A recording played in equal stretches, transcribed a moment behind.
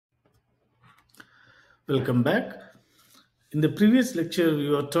Welcome back. In the previous lecture, we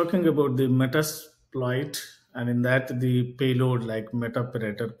were talking about the metasploit, and in that, the payload, like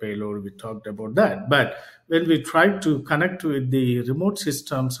meta-operator payload, we talked about that. But when we try to connect with the remote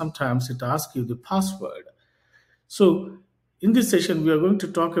system, sometimes it asks you the password. So, in this session, we are going to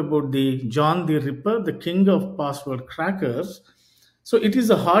talk about the John the Ripper, the king of password crackers. So, it is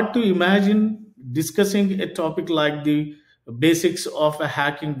hard to imagine discussing a topic like the basics of a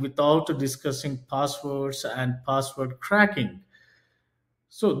hacking without discussing passwords and password cracking.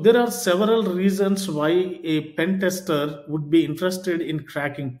 So, there are several reasons why a pen tester would be interested in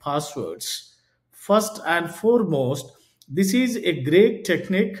cracking passwords. First and foremost, this is a great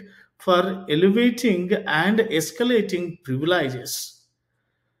technique for elevating and escalating privileges.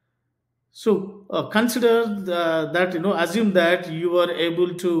 So consider that assume that you are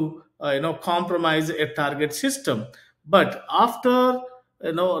able to compromise a target system, but after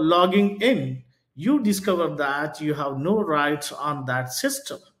logging in, you discover that you have no rights on that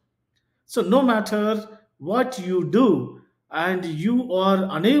system. So, no matter what you do, and you are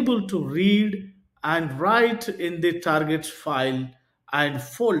unable to read and write in the target file and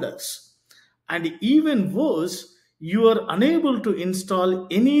folders. And even worse, you are unable to install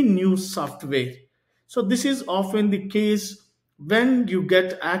any new software. So, this is often the case when you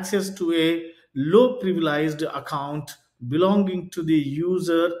get access to a low privileged account belonging to the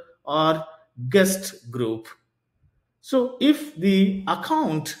user or guest group. So, if the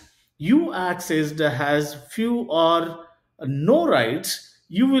account you accessed has few or no rights,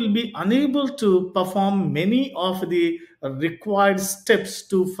 you will be unable to perform many of the required steps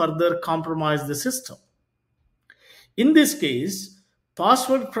to further compromise the system. In this case,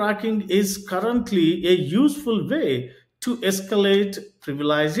 password cracking is currently a useful way to escalate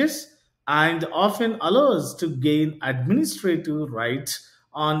privileges and often allows to gain administrative rights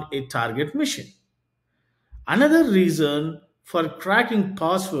on a target machine. Another reason for cracking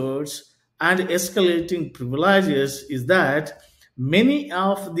passwords and escalating privileges is that many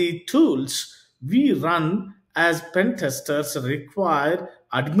of the tools we run as pen testers require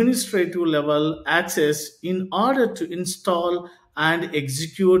administrative level access in order to install and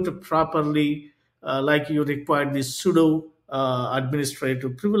execute properly, like you require the sudo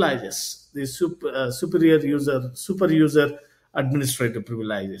administrative privileges, the super user administrative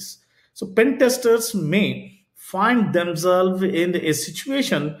privileges. So pen testers may find themselves in a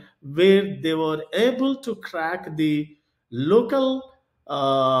situation where they were able to crack the local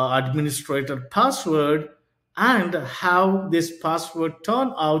administrator password and have this password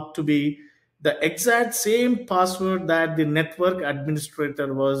turn out to be the exact same password that the network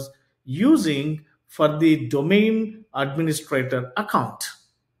administrator was using for the domain administrator account.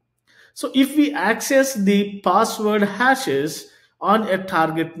 So if we access the password hashes on a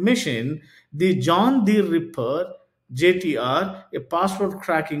target machine, the John the Ripper JTR, a password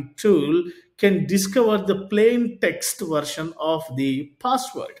cracking tool, can discover the plain text version of the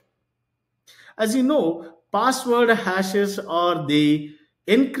password. As you know, password hashes are the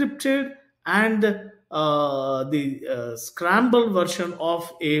encrypted and the scrambled version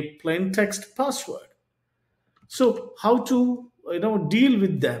of a plain text password. So how to deal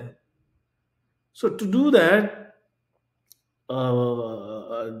with them? So to do that,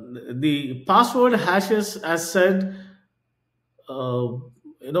 the password hashes, as said, uh,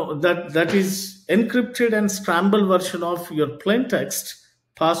 that is encrypted and scrambled version of your plain text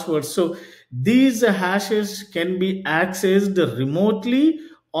password. So these hashes can be accessed remotely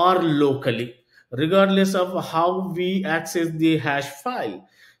or locally, regardless of how we access the hash file.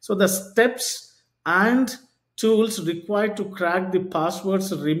 So the steps and tools required to crack the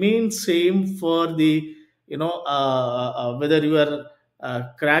passwords remain same for the whether you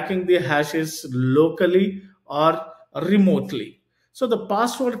are cracking the hashes locally or remotely. So the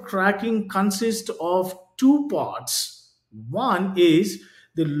password cracking consists of two parts. One is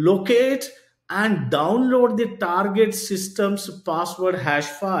the locate and download the target system's password hash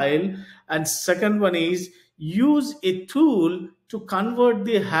file, and second one is use a tool to convert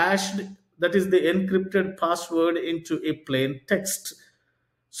the hashed, that is the encrypted password, into a plain text.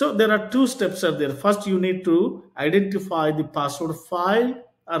 So there are two steps are there. First, you need to identify the password file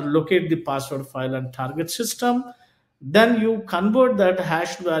or locate the password file and target system. Then you convert that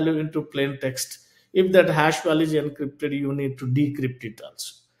hash value into plain text. If that hash value is encrypted, you need to decrypt it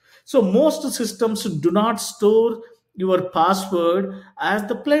also. So most systems do not store your password as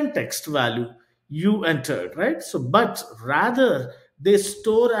the plain text value you entered, right? So, but rather they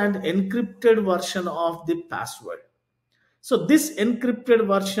store an encrypted version of the password. So this encrypted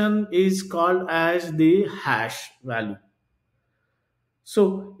version is called as the hash value.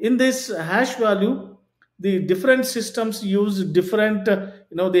 So in this hash value, the different systems use different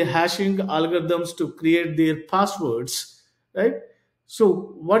the hashing algorithms to create their passwords, right?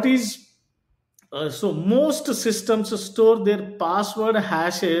 So what is so most systems store their password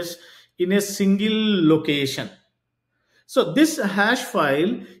hashes in a single location. So this hash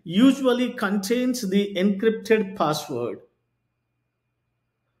file usually contains the encrypted password.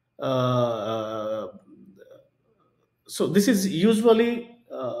 So this is usually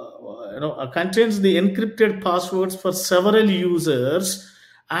contains the encrypted passwords for several users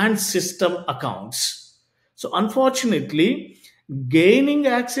and system accounts. So unfortunately, gaining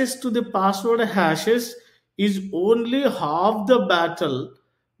access to the password hashes is only half the battle,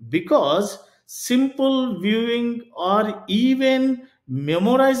 because simple viewing or even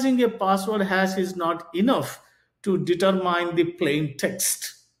memorizing a password hash is not enough to determine the plain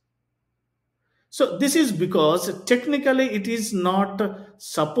text. So this is because technically it is not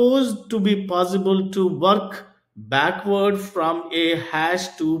supposed to be possible to work backward from a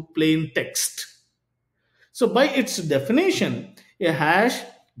hash to plain text. So by its definition, a hash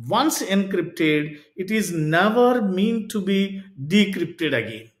once encrypted, it is never meant to be decrypted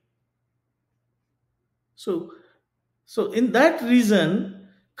again. So so in that reason,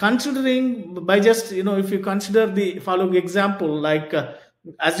 considering by just if you consider the following example, like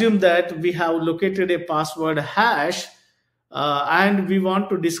assume that we have located a password hash, and we want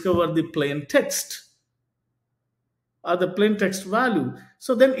to discover the plain text or the plain text value.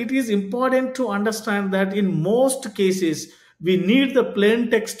 So then it is important to understand that in most cases we need the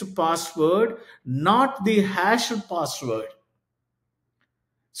plain text password, not the hashed password.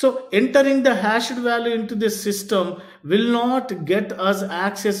 So entering the hashed value into the system will not get us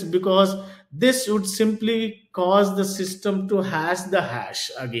access, because this would simply cause the system to hash the hash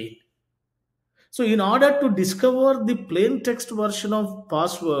again. So in order to discover the plain text version of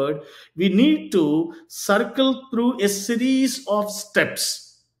password, we need to circle through a series of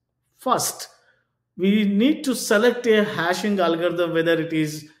steps. First, we need to select a hashing algorithm, whether it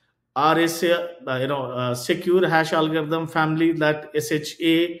is RSA, secure hash algorithm family, that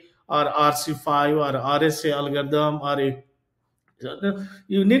SHA or RC5 or RSA algorithm, or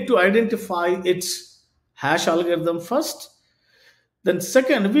you need to identify its hash algorithm first. Then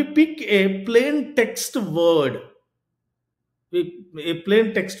second, we pick a plain text word. A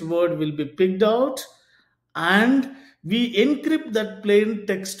plain text word will be picked out, and we encrypt that plain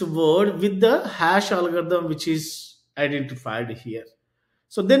text word with the hash algorithm which is identified here.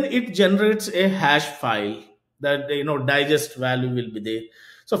 So then it generates a hash file, that digest value will be there.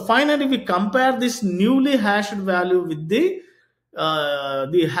 So finally we compare this newly hashed value with the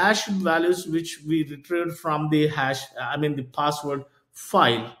hashed values which we retrieved from the the password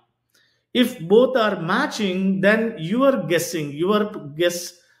file. If both are matching, then your guessing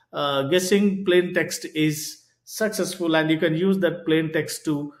plain text is successful, and you can use that plain text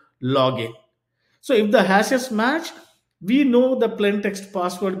to log in. So if the hashes match, we know the plain text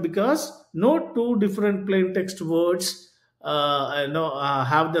password, because no two different plain text words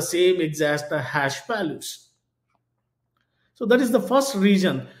have the same exact hash values. So that is the first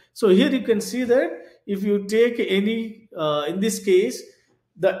reason. So here you can see that if you take any, in this case,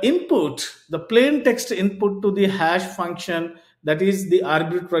 the input, the plain text input to the hash function, that is the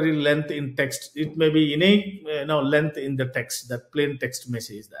arbitrary length in text. It may be any length in the text. That plain text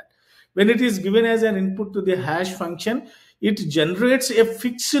message, that when it is given as an input to the hash function, it generates a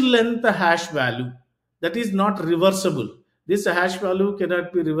fixed length hash value that is not reversible. This hash value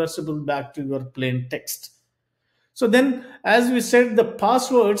cannot be reversible back to your plain text. So then, as we said, the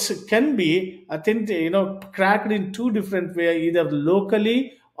passwords can be cracked in two different ways, either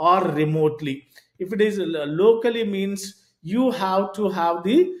locally or remotely. If it is locally, means you have to have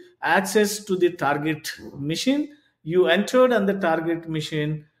the access to the target machine. You entered on the target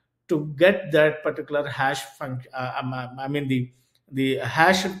machine to get that particular hash function. The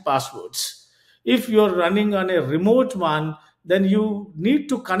hashed passwords. If you're running on a remote one, then you need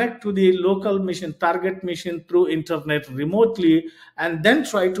to connect to the local machine, target machine, through internet remotely, and then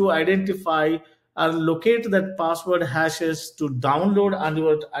try to identify or locate that password hashes to download on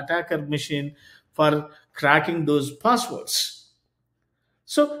your attacker machine for cracking those passwords.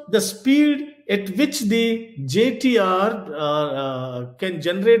 So the speed at which the JTR can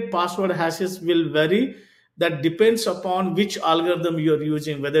generate password hashes will vary. That depends upon which algorithm you are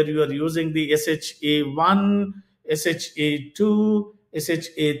using, whether you are using the SHA1, SHA2,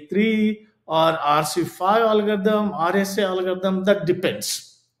 SHA3, or RC5 algorithm, RSA algorithm. That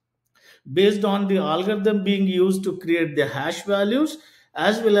depends based on the algorithm being used to create the hash values,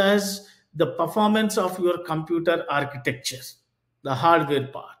 as well as the performance of your computer architecture, the hardware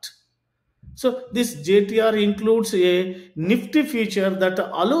part. So this JTR includes a nifty feature that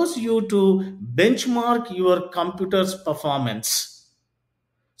allows you to benchmark your computer's performance.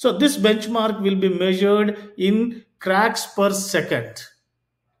 So this benchmark will be measured in cracks per second.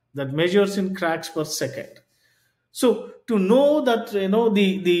 That measures in cracks per second. So to know that, the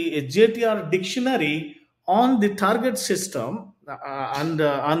JTR dictionary on the target system, and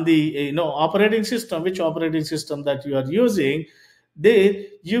on the operating system, which operating system that you are using, they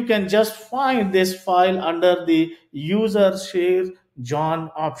you can just find this file under the user share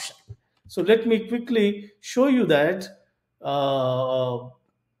John option. So let me quickly show you that.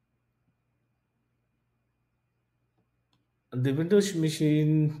 The Windows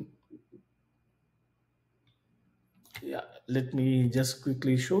machine. Yeah, let me just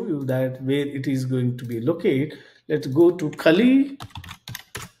quickly show you that where it is going to be located. Let's go to Kali,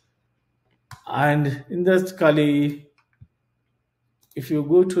 and in this Kali, if you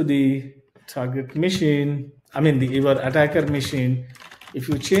go to the target machine, I mean the your attacker machine, if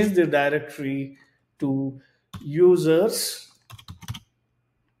you change the directory to users,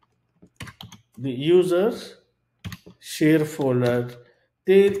 the user share folder,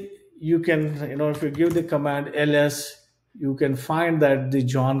 there you can, if you give the command ls, you can find that the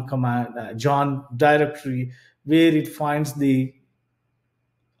John command, John directory, where it finds the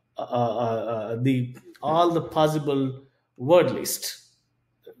all the possible word list,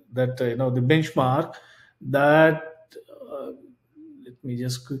 that the benchmark that, uh, let me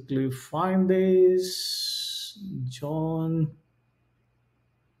just quickly find this John.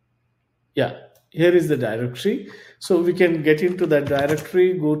 Yeah, here is the directory. So we can get into that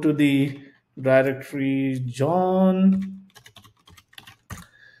directory, go to the directory John.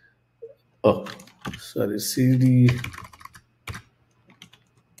 Oh, sorry, cd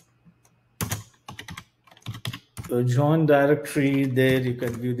John directory. There you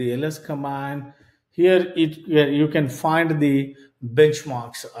can view the ls command. Here you can find the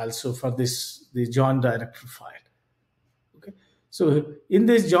benchmarks also for this the John directory file. Okay. So in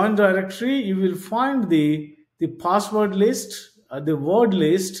this join directory, you will find the password list, the word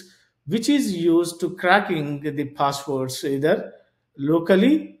list, which is used to cracking the passwords either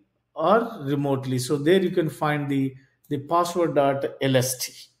locally or remotely. So there you can find the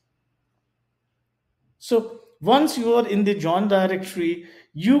password.lst. So once you are in the John directory,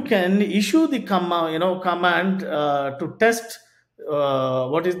 you can issue the command to test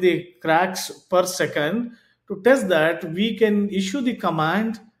what is the cracks per second. To test that, we can issue the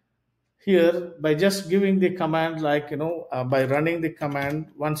command here by just giving the command, like by running the command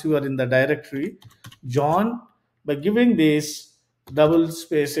once you are in the directory John, by giving this double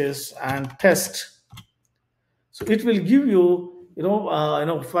spaces and test. So it will give you,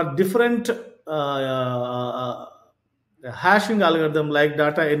 for different hashing algorithm, like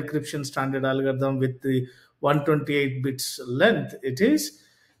data encryption standard algorithm with the 128 bits length it is.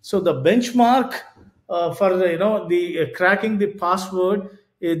 So the benchmark for the cracking the password,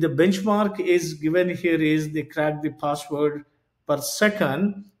 the benchmark is given here is the crack the password per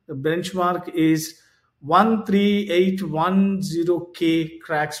second. The benchmark is 13810k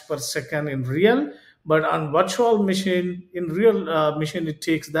cracks per second in real, but on virtual machine, in real machine it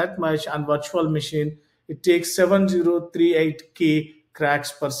takes that much, on virtual machine it takes 7038k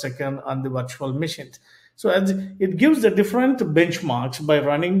cracks per second on the virtual machines. So as it gives the different benchmarks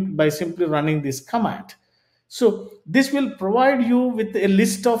by simply running this command. So this will provide you with a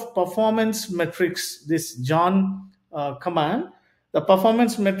list of performance metrics, this John command, the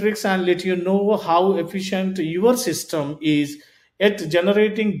performance metrics, and let you know how efficient your system is at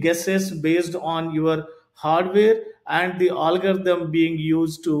generating guesses based on your hardware and the algorithm being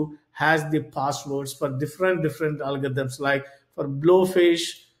used to hash the passwords for different algorithms, like for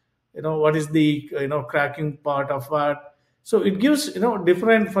blowfish, what is the cracking part of what. So it gives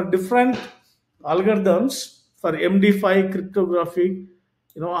different for different algorithms. For MD5 cryptography,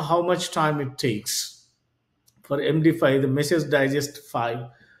 how much time it takes. For MD5, the message digest 5,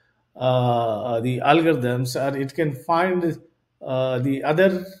 the algorithms, or it can find the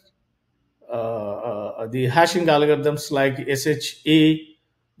other the hashing algorithms like SHA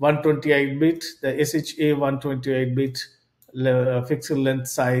 128 bit, the SHA 128 bit pixel length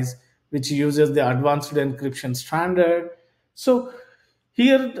size, which uses the advanced encryption standard. So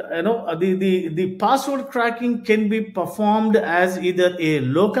here, the password cracking can be performed as either a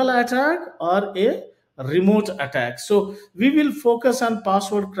local attack or a remote attack. So we will focus on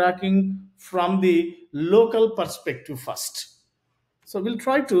password cracking from the local perspective first. So we'll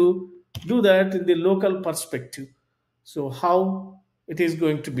try to do that in the local perspective. So how it is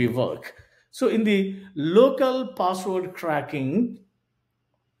going to be work. So in the local password cracking,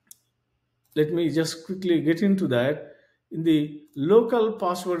 let me just quickly get into that. In the local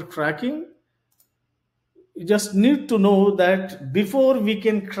password cracking, you just need to know that before we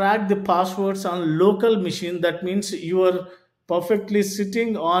can crack the passwords on local machine, that means you are perfectly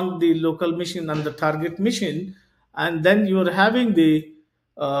sitting on the local machine, on the target machine, and then you are having the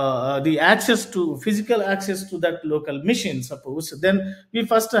access to physical access to that local machine, suppose. Then we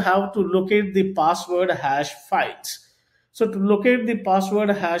first have to locate the password hash files. So to locate the password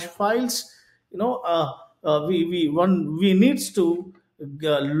hash files, you know, we needs to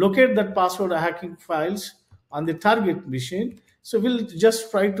locate that password hacking files on the target machine. So we'll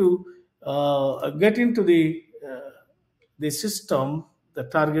just try to get into the system, the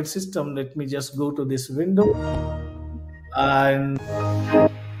target system. Let me just go to this window, and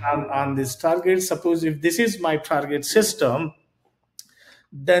on this target, suppose if this is my target system,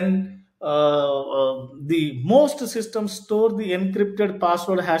 then the most systems store the encrypted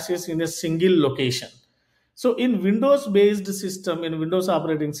password hashes in a single location. So in Windows based system, in Windows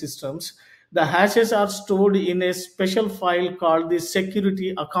operating systems, the hashes are stored in a special file called the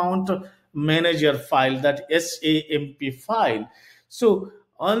security account manager file, that SAMP file. So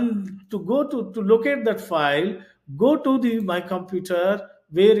on to go to locate that file, go to the my computer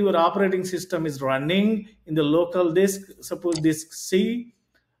where your operating system is running in the local disk, suppose disk C.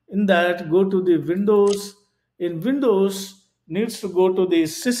 In that, go to the Windows. In Windows, needs to go to the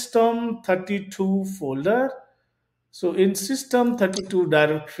system 32 folder. So in system 32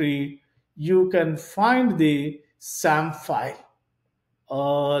 directory, you can find the SAM file.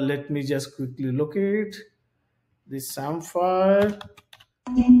 Let me just quickly locate the SAM file.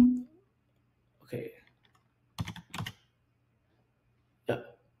 Okay. Yeah.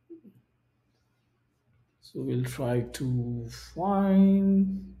 So we'll try to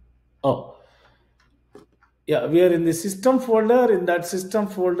find. Oh, yeah, we are in the system folder. In that system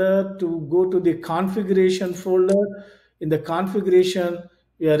folder, to go to the configuration folder, in the configuration,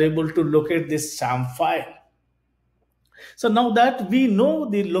 we are able to locate this SAM file. So now that we know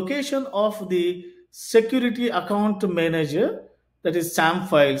the location of the security account manager, that is SAM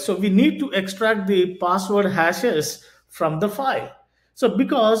file, so we need to extract the password hashes from the file. So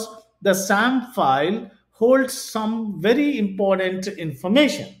because the SAM file holds some very important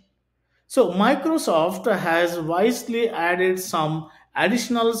information, so Microsoft has wisely added some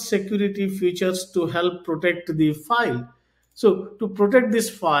additional security features to help protect the file. So to protect this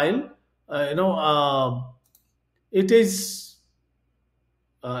file, it is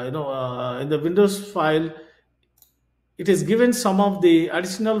in the Windows file, it is given some of the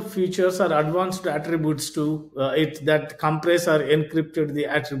additional features or advanced attributes to it, that compress or encrypted the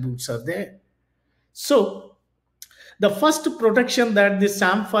attributes are there. So the first protection, that the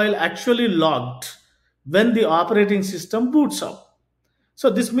SAM file actually logged when the operating system boots up.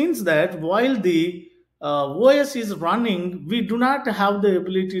 So this means that while the OS is running, we do not have the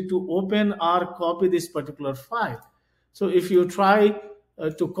ability to open or copy this particular file. So if you try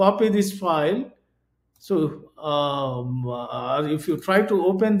to copy this file, so if you try to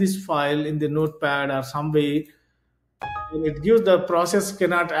open this file in the notepad or some way, it gives the process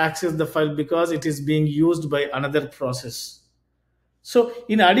cannot access the file because it is being used by another process. So,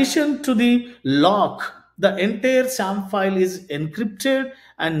 in addition to the lock, the entire SAM file is encrypted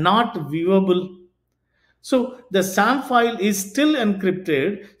and not viewable. So, the SAM file is still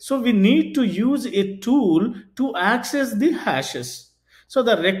encrypted. So, we need to use a tool to access the hashes. So,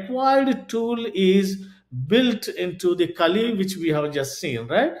 the required tool is built into the Kali, which we have just seen,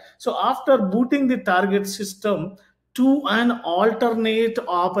 right? So, after booting the target system to an alternate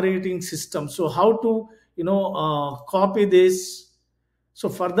operating system, so how to copy this. So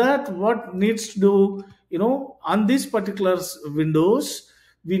for that, what needs to do, on these particular windows,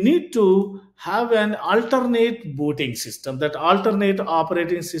 we need to have an alternate booting system, that alternate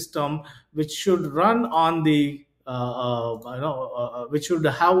operating system, which should run on the which should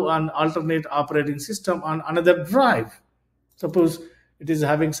have an alternate operating system on another drive. Suppose it is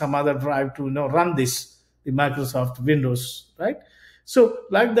having some other drive to run this, the Microsoft Windows, right? So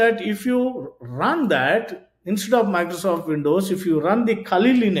like that, if you run that instead of Microsoft Windows, if you run the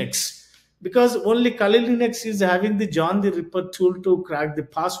Kali Linux, because only Kali Linux is having the John the Ripper tool to crack the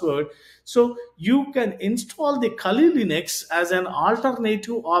password, so you can install the Kali Linux as an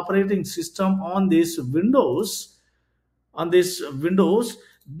alternative operating system on this Windows,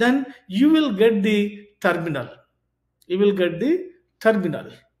 then you will get the terminal. You will get the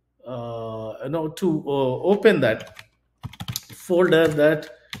terminal to open that folder, that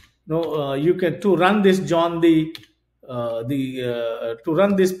you can to run this John the to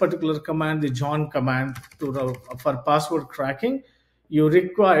run this particular command, the John command, to for password cracking. you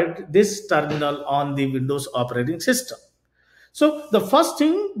required this terminal on the Windows operating system. So the first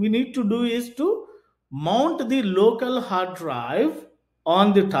thing we need to do is to mount the local hard drive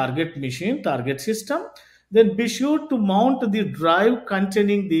on the target machine, target system. Then be sure to mount the drive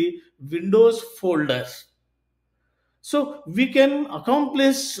containing the Windows folder. So we can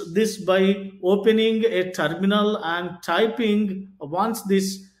accomplish this by opening a terminal and typing once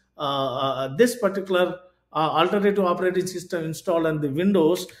this particular alternative operating system installed on the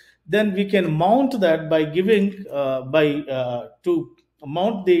Windows. Then we can mount that by giving by to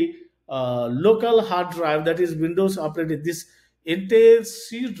mount the local hard drive, that is Windows operating this entire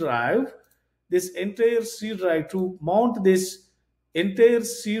C drive, to mount this entire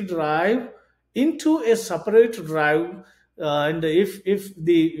C drive into a separate drive. And if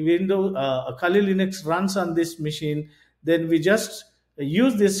the window Kali Linux runs on this machine, then we just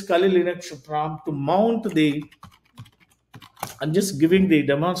use this Kali Linux prompt to mount the. I'm just giving the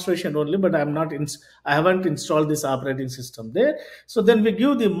demonstration only, but I haven't installed this operating system there. So then we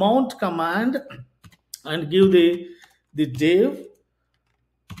give the mount command and give the dev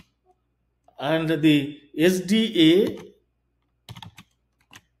and the SDA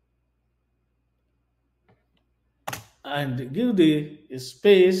and give the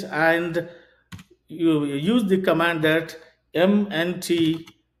space, and you use the command that mnt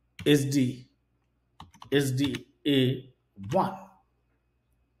sda1.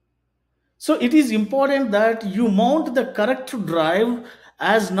 So it is important that you mount the correct drive,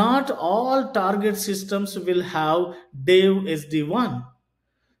 as not all target systems will have dev sd1.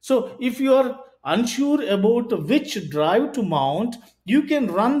 So if you are unsure about which drive to mount, you can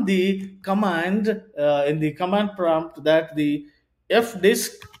run the command in the command prompt, that the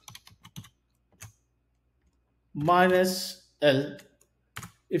fdisk -l.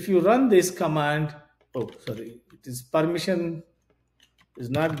 If you run this command, oh sorry, it is permission is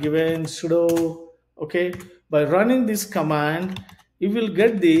not given, sudo. Okay, by running this command, you will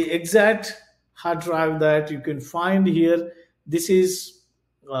get the exact hard drive that you can find here. This is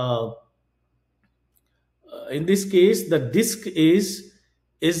in this case, the disk is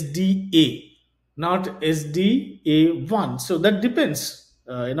SDA, not SDA1. So that depends.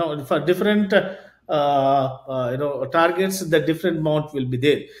 For different targets, the different mount will be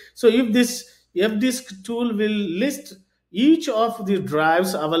there. So if this fdisk tool will list each of the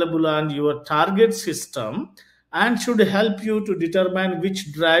drives available on your target system and should help you to determine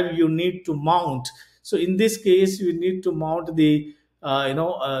which drive you need to mount. So in this case, you need to mount the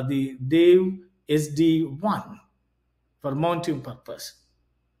the dev SD1 for mounting purpose,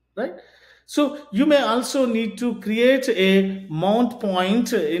 right? So you may also need to create a mount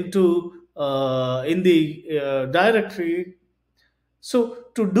point into in the directory.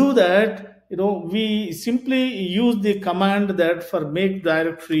 So to do that, we simply use the command that for make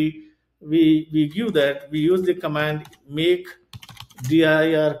directory, we use the command make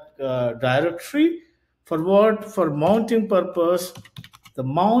dir directory. For what? For mounting purpose, the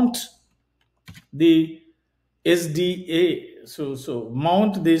mount the SDA. So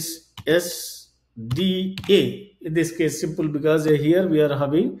mount this SDA. In this case, simple, because here we are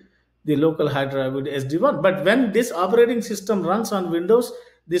having the local hard drive with SD1. But when this operating system runs on Windows,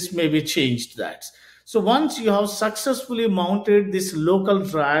 this may be changed. That. So once you have successfully mounted this local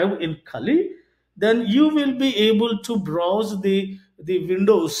drive in Kali, then you will be able to browse the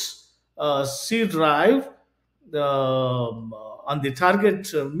Windows C drive on the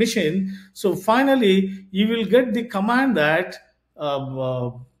target machine. So finally, you will get the command that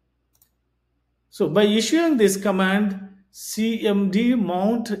so by issuing this command cmd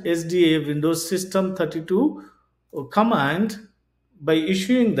mount SDA Windows System 32 command, by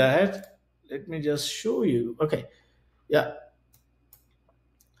issuing that, let me just show you. Okay, yeah.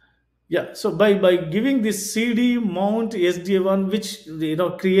 Yeah, so by giving this CD mount SDA1, which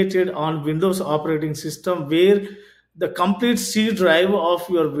created on Windows operating system, where the complete C drive of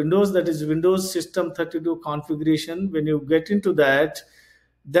your Windows, that is Windows System 32 configuration, when you get into that,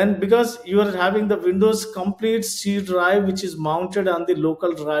 then because you are having the Windows complete C drive which is mounted on the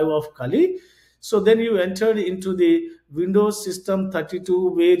local drive of Kali, so then you entered into the Windows System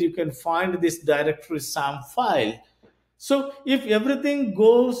 32, where you can find this directory SAM file. So if everything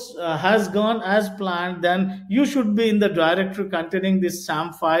has gone as planned, then you should be in the directory containing this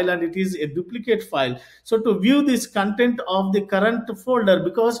SAM file, and it is a duplicate file. So to view this content of the current folder,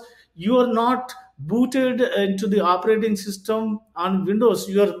 because you are not booted into the operating system on Windows,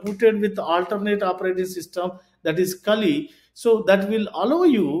 you are booted with the alternate operating system, that is Kali. So that will allow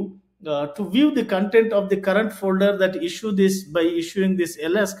you to view the content of the current folder, that issue this by issuing this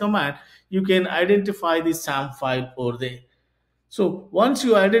ls command. You can identify the SAM file over there. So once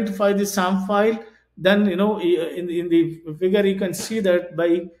you identify the SAM file, then in the figure you can see that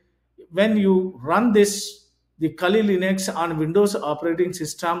by when you run this the Kali Linux on Windows operating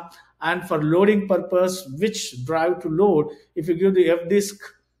system, and for loading purpose which drive to load, if you give the fdisk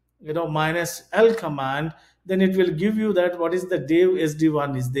minus L command, then it will give you that what is the dev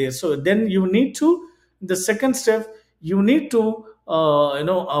SD1 is there. So then you need to, the second step, you need to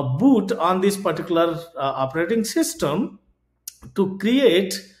boot on this particular operating system to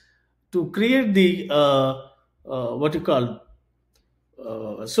create the what you call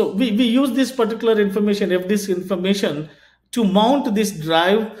so we use this particular information, if this information, to mount this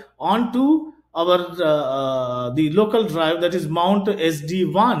drive onto our the local drive, that is mount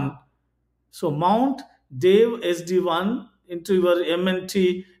SD1. So mount dev SD1 into your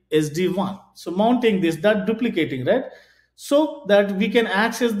MNT SD1. So mounting this, that duplicating, right? So that we can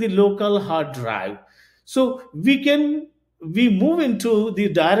access the local hard drive. So we move into the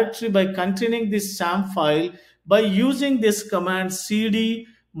directory by containing this SAM file by using this command cd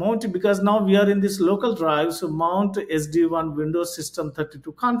mount, because now we are in this local drive. So mount SD1 Windows System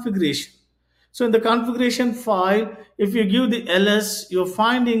 32 configuration. So in the configuration file, if you give the ls, you're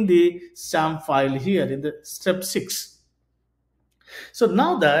finding the SAM file here in the step 6. So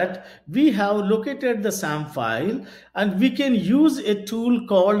now that we have located the SAM file, and we can use a tool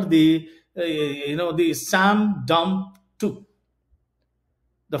called the SAM dump 2.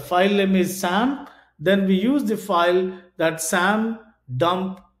 The file name is SAM. Then we use the file that SAM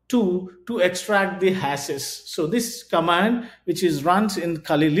dump 2 to extract the hashes. So this command which is runs in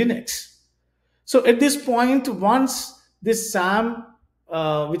Kali Linux. So at this point, once this SAM,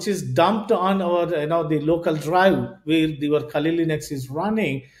 which is dumped on our the local drive where your Kali Linux is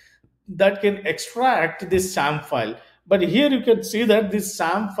running, that can extract this SAM file. But here you can see that this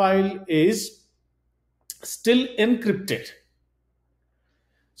SAM file is still encrypted.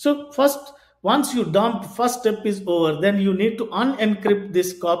 So once you dump, first step is over, then you need to unencrypt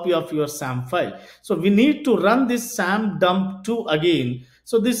this copy of your SAM file. So we need to run this SAM dump 2 again.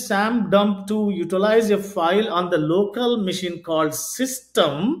 So this SAM dump 2 utilize a file on the local machine called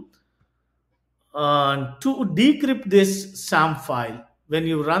system to decrypt this SAM file. When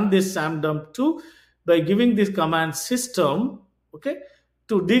you run this SAM dump 2 by giving this command system, okay,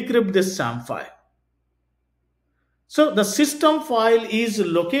 to decrypt this SAM file. So the system file is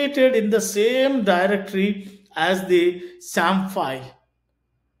located in the same directory as the SAM file.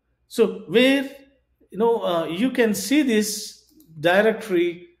 So where you can see this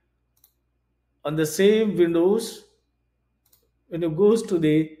directory on the same Windows. When you goes to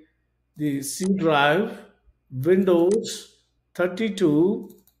the C drive, Windows 32,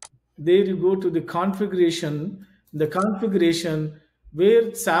 there you go to the configuration. The configuration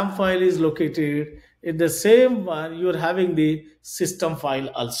where SAM file is located, in the same one you are having the system file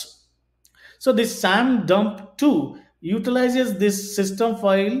also. So this SAM dump 2 utilizes this system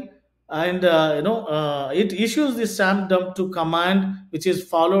file, and it issues the SAM dump 2 command, which is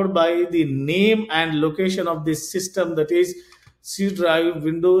followed by the name and location of this system, that is C drive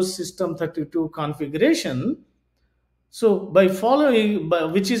Windows System 32 configuration. So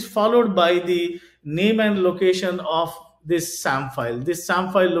which is followed by the name and location of this SAM file. This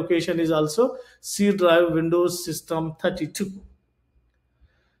SAM file location is also C drive Windows System 32.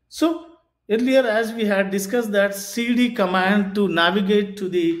 So earlier, as we had discussed, that cd command to navigate to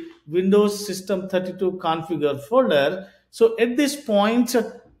the Windows System 32 configure folder. So at this point,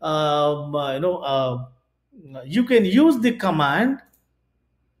 you can use the command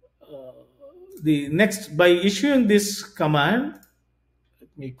the next by issuing this command.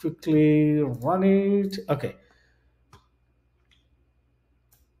 Let me quickly run it. Okay.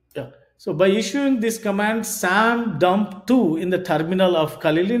 Yeah. So by issuing this command SAM dump 2 in the terminal of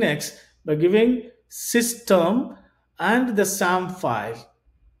Kali Linux, by giving system and the SAM file.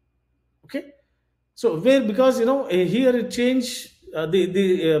 Okay. So where, because here it changed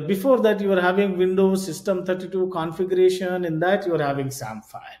the before that you were having Windows System 32 configuration, in that you are having SAM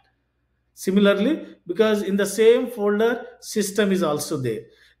file. Similarly, because in the same folder system is also there,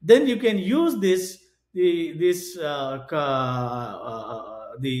 then you can use the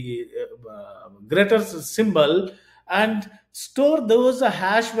greater symbol and store those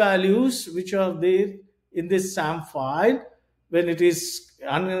hash values which are there in this SAM file when it is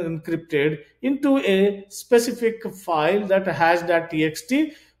unencrypted into a specific file, that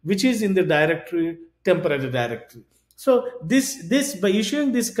hash.txt, which is in the directory, temporary directory. So this by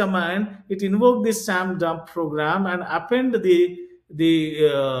issuing this command, it invoked this SAM dump program and append the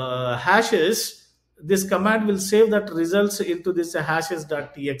hashes. This command will save that results into this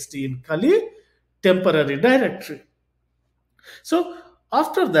hashes.txt in Kali temporary directory. So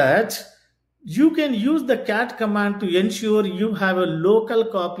after that, you can use the cat command to ensure you have a local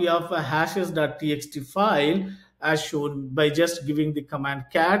copy of a hashes.txt file as shown by just giving the command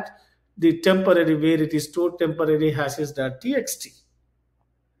cat, the temporary where it is stored temporary hashes.txt.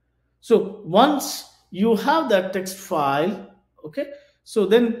 So once you have that text file, okay, so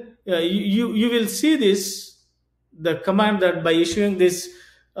then you will see this the command that by issuing this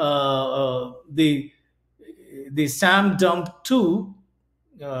the sam dump 2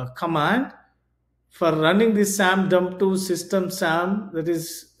 command for running the sam dump to system sam, that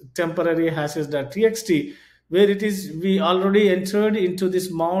is temporary hashes.txt, where it is we already entered into this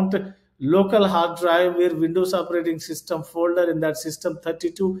mount local hard drive where windows operating system folder, in that system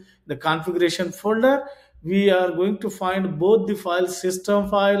 32 the configuration folder, we are going to find both the file system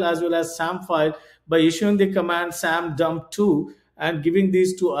file as well as sam file by issuing the command sam dump 2 and giving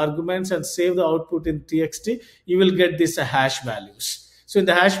these two arguments and save the output in txt. You will get this hash values. So in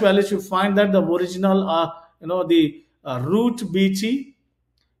the hash values, you find that the original, the root BT.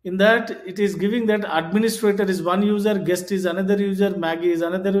 In that, it is giving that administrator is one user, guest is another user, Maggie is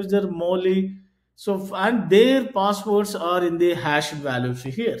another user, Molly. So and their passwords are in the hash values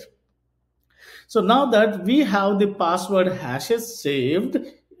here. So now that we have the password hashes saved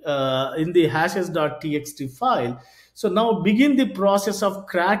in the hashes.txt file, so now begin the process of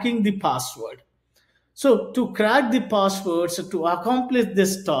cracking the password. So to crack the passwords, to accomplish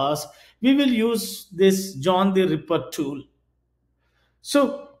this task, we will use this John the Ripper tool.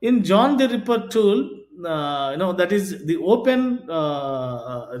 So in John the Ripper tool, that is the open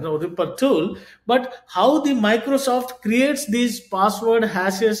Ripper tool. But how the Microsoft creates these password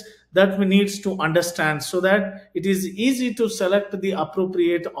hashes, that we needs to understand so that it is easy to select the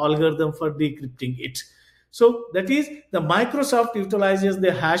appropriate algorithm for decrypting it. So that is the Microsoft utilizes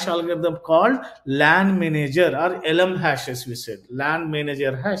the hash algorithm called LAN manager or LM hashes. We said LAN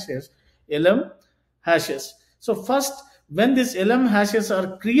manager hashes, LM hashes. So first, when these LM hashes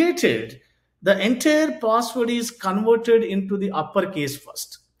are created, the entire password is converted into the uppercase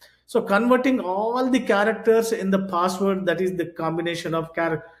first. So converting all the characters in the password, that is the combination of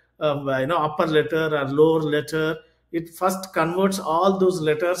upper letter or lower letter, it first converts all those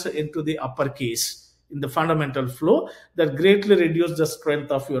letters into the uppercase in the fundamental flow, that greatly reduce the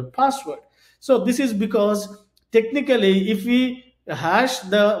strength of your password. So this is because technically if we hash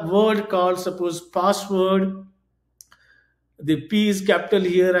the word called suppose password, the P is capital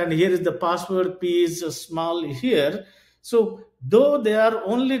here and here is the password, P is small here. So though there are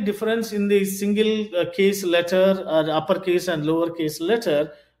only difference in the single case letter or uppercase and lowercase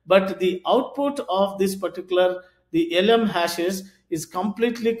letter, but the output of this particular the LM hashes is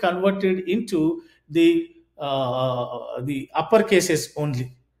completely converted into the upper cases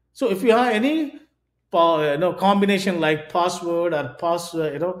only. So if you have any combination like password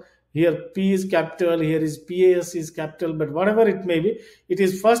or here P is capital, here is PAS is capital, but whatever it may be, it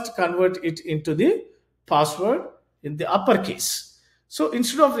is first convert it into the password in the uppercase. So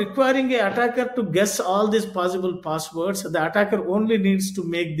instead of requiring a attacker to guess all these possible passwords, the attacker only needs to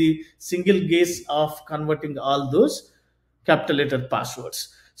make the single guess of converting all those capital letter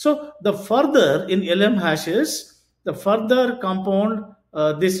passwords. So the further in LM hashes, the further compound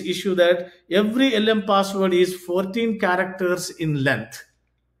this issue that every LM password is 14 characters in length.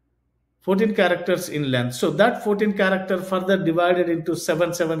 14 characters in length. So that 14 character further divided into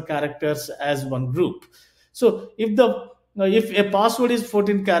 7 characters as one group. So if a password is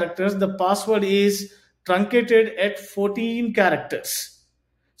 14 characters, the password is truncated at 14 characters.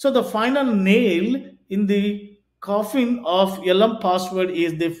 So the final nail in the coffin of LM password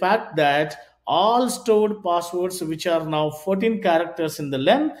is the fact that all stored passwords, which are now 14 characters in the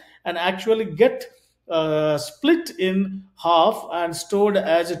length, and actually get split in half and stored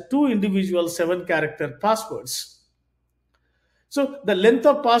as two individual 7-character passwords. So the length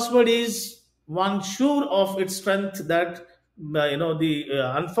of password is one sure of its strength that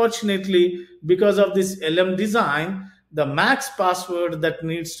unfortunately because of this LM design, the max password that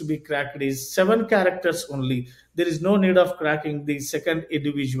needs to be cracked is 7 characters only. There is no need of cracking the second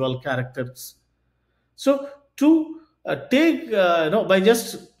individual characters. So to by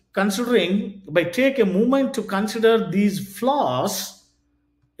just considering, by take a moment to consider these flaws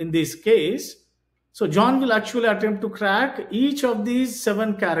in this case, so John will actually attempt to crack each of these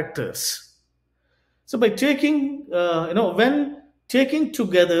 7 characters. So by taking, when taking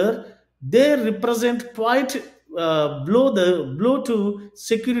together, they represent quite blow to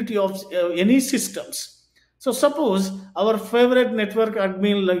security of any systems. So suppose our favorite network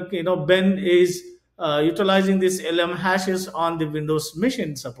admin, like Ben, is utilizing this LM hashes on the Windows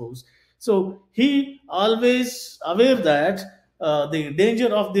machine. Suppose So he always aware that the danger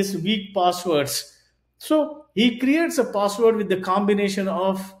of these weak passwords. So he creates a password with the combination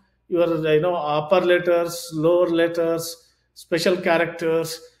of your upper letters, lower letters, special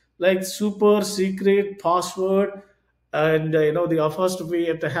characters, like super secret password, and the apostrophe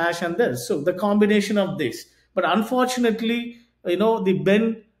at the hash and this. So the combination of this. But unfortunately, the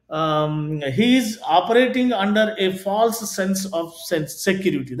Ben, he is operating under a false sense of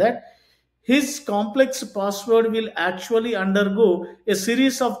security, that his complex password will actually undergo a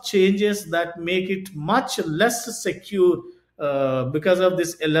series of changes that make it much less secure because of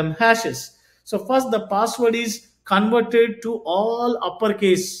this LM hashes. So first, the password is converted to all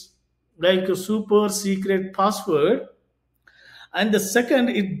uppercase, like a super secret password, and the second,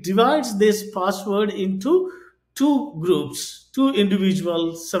 it divides this password into two groups, two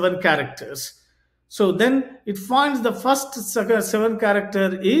individual 7 characters. So then it finds the first 7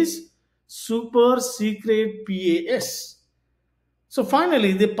 character is super secret PAS. So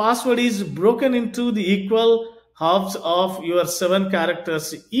finally, the password is broken into the equal halves of your 7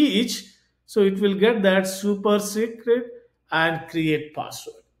 characters each. So it will get that super secret and create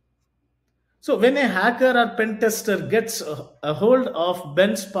password. So when a hacker or pen tester gets a hold of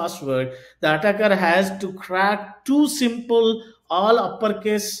Ben's password, the attacker has to crack two simple all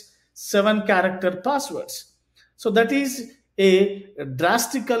uppercase 7 character passwords. So that is a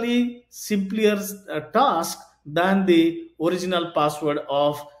drastically simpler task than the original password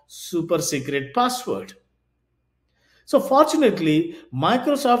of super secret password. So fortunately,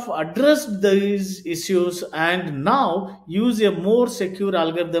 Microsoft addressed these issues and now use a more secure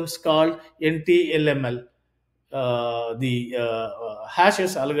algorithms called NTLML, the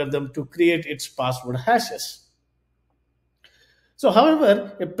hashes algorithm to create its password hashes. So,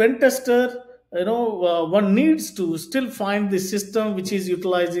 however, a pen tester, one needs to still find the system which is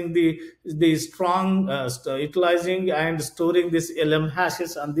utilizing the strong, utilizing and storing this LM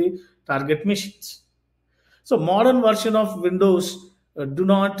hashes on the target machines. So modern version of Windows do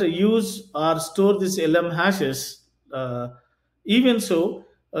not use or store these LM hashes. Even so,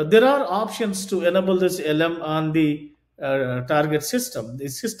 there are options to enable this LM on the target system,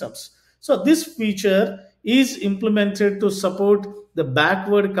 these systems. So this feature is implemented to support the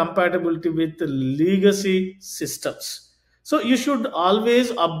backward compatibility with the legacy systems. So you should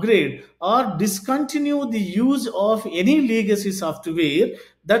always upgrade or discontinue the use of any legacy software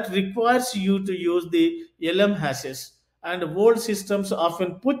that requires you to use the LM hashes, and old systems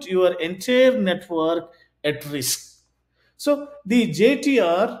often put your entire network at risk. So the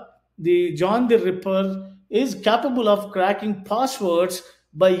JTR, the John the Ripper, is capable of cracking passwords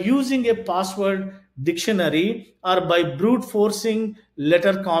by using a password dictionary or by brute forcing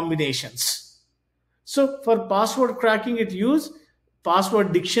letter combinations. So for password cracking, it use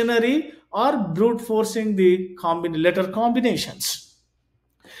password dictionary or brute forcing the letter combinations.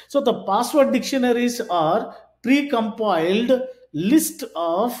 So the password dictionaries are pre-compiled list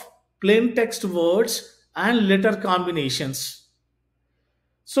of plain text words and letter combinations.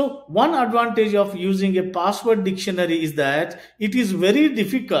 So one advantage of using a password dictionary is that it is very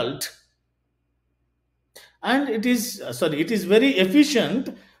difficult and it is very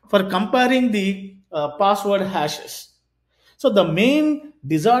efficient for comparing the password hashes. So the main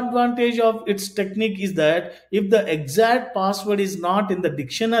disadvantage of its technique is that if the exact password is not in the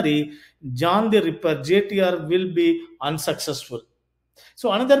dictionary, John the Ripper JTR will be unsuccessful.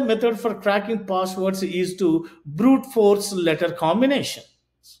 So another method for cracking passwords is to brute force letter combination.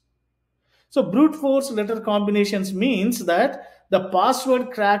 So brute force letter combinations means that the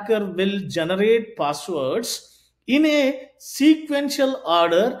password cracker will generate passwords in a sequential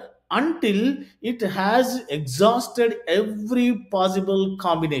order until it has exhausted every possible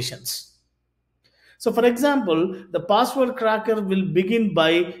combinations. So for example, the password cracker will begin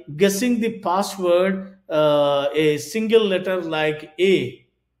by guessing the password a single letter like A.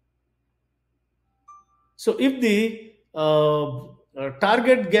 So if the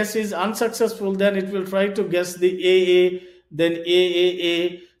target guess is unsuccessful, then it will try to guess the AA, then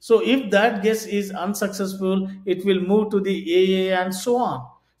AAA. So if that guess is unsuccessful, it will move to the AA and so on.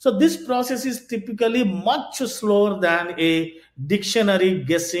 So this process is typically much slower than a dictionary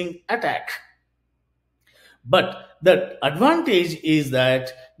guessing attack. But the advantage is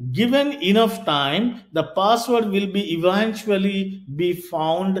that given enough time, the password will be eventually be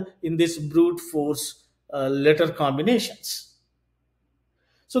found in this brute force letter combinations.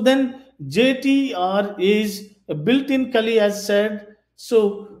 So then JTR is a built-in Kali as said.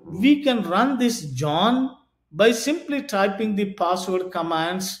 So we can run this John by simply typing the password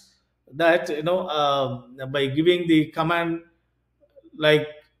commands that by giving the command like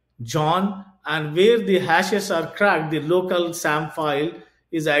John, and where the hashes are cracked, the local SAM file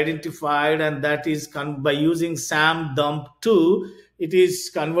is identified, and that is by using SAM dump 2, it is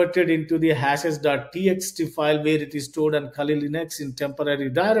converted into the hashes.txt file where it is stored on Kali Linux in temporary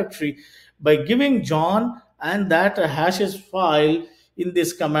directory. By giving John and that hashes file in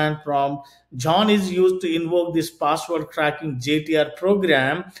this command prompt, John is used to invoke this password cracking JTR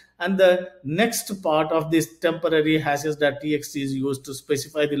program, and the next part of this temporary hashes.txt is used to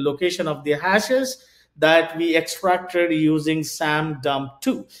specify the location of the hashes that we extracted using SAM dump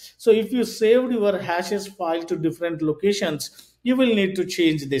 2. So if you saved your hashes file to different locations, you will need to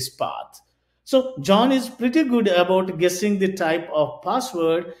change this path. So John is pretty good about guessing the type of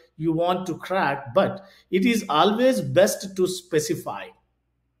password you want to crack, but it is always best to specify.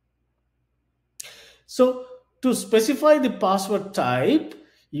 So to specify the password type,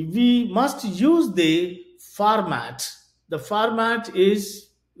 we must use the format. The format is,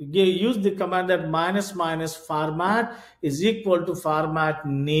 use the command that minus minus format is equal to format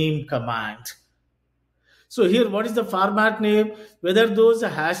name command. So here, what is the format name? Whether those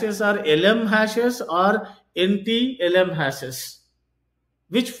hashes are LM hashes or NT LM hashes,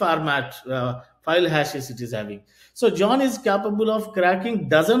 which format file hashes it is having. So John is capable of cracking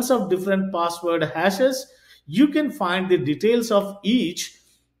dozens of different password hashes. You can find the details of each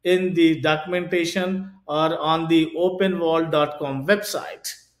in the documentation or on the openwall.com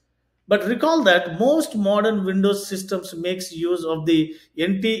website. But recall that most modern Windows systems makes use of the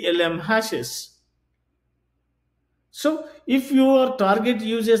NTLM hashes. So if your target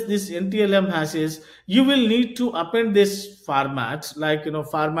uses this NTLM hashes, you will need to append this format, like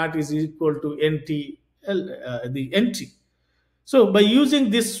format is equal to NTL, the NT. So by using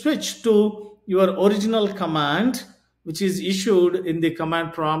this switch to your original command, which is issued in the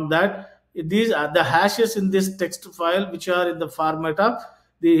command prompt, that these are the hashes in this text file which are in the format of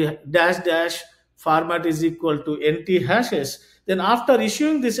the dash dash format is equal to NT hashes. Then after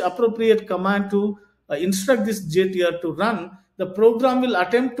issuing this appropriate command to instruct this JTR to run, the program will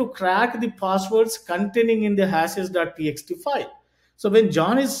attempt to crack the passwords containing in the hashes.txt file. So when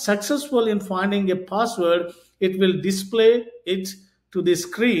John is successful in finding a password, it will display it to the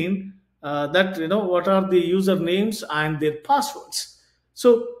screen that what are the usernames and their passwords.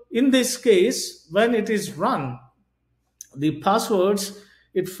 So in this case, when it is run, the passwords,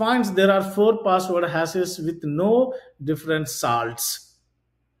 it finds there are 4 password hashes with no different salts.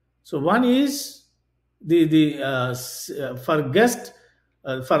 So one is for guest,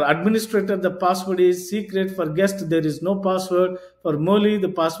 for administrator the password is secret. For guest there is no password. For Molly the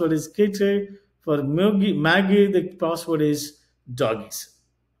password is Kate. For Maggie the password is doggies.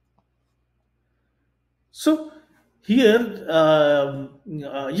 So here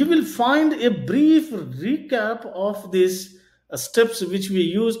you will find a brief recap of these steps which we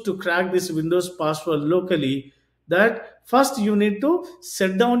use to crack this Windows password locally. That first you need to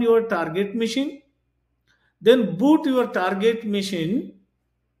set down your target machine, then boot your target machine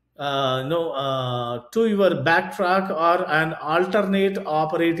to your backtrack or an alternate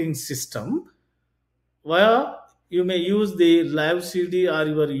operating system, where you may use the live CD or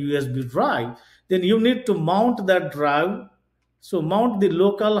your USB drive. Then you need to mount that drive. So mount the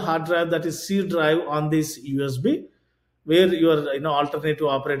local hard drive, that is C drive, on this USB where your alternative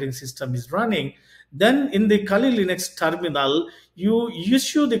operating system is running. Then in the Kali Linux terminal, you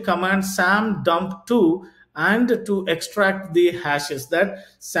issue the command sam dump 2 and to extract the hashes, that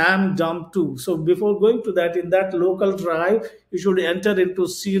sam dump 2. So before going to that, in that local drive, you should enter into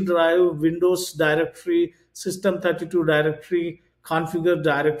C drive, Windows directory, system32 directory, configure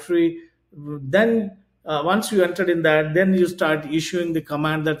directory. Then once you entered in that, then you start issuing the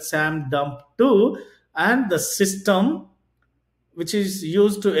command that sam dump 2, and the system which is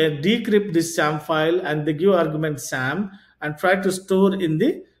used to decrypt this SAM file, and they give argument SAM and try to store in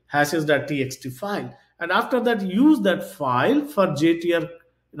the hashes.txt file. And after that, use that file for JTR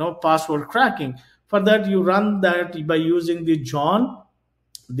password cracking. For that, you run that by using the John,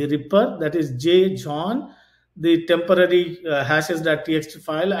 the ripper, that is JJohn, the temporary hashes.txt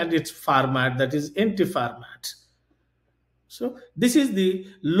file and its format, that is NT format. So this is the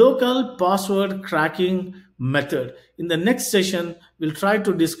local password cracking method. In the next session, we'll try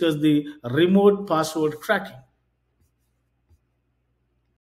to discuss the remote password cracking.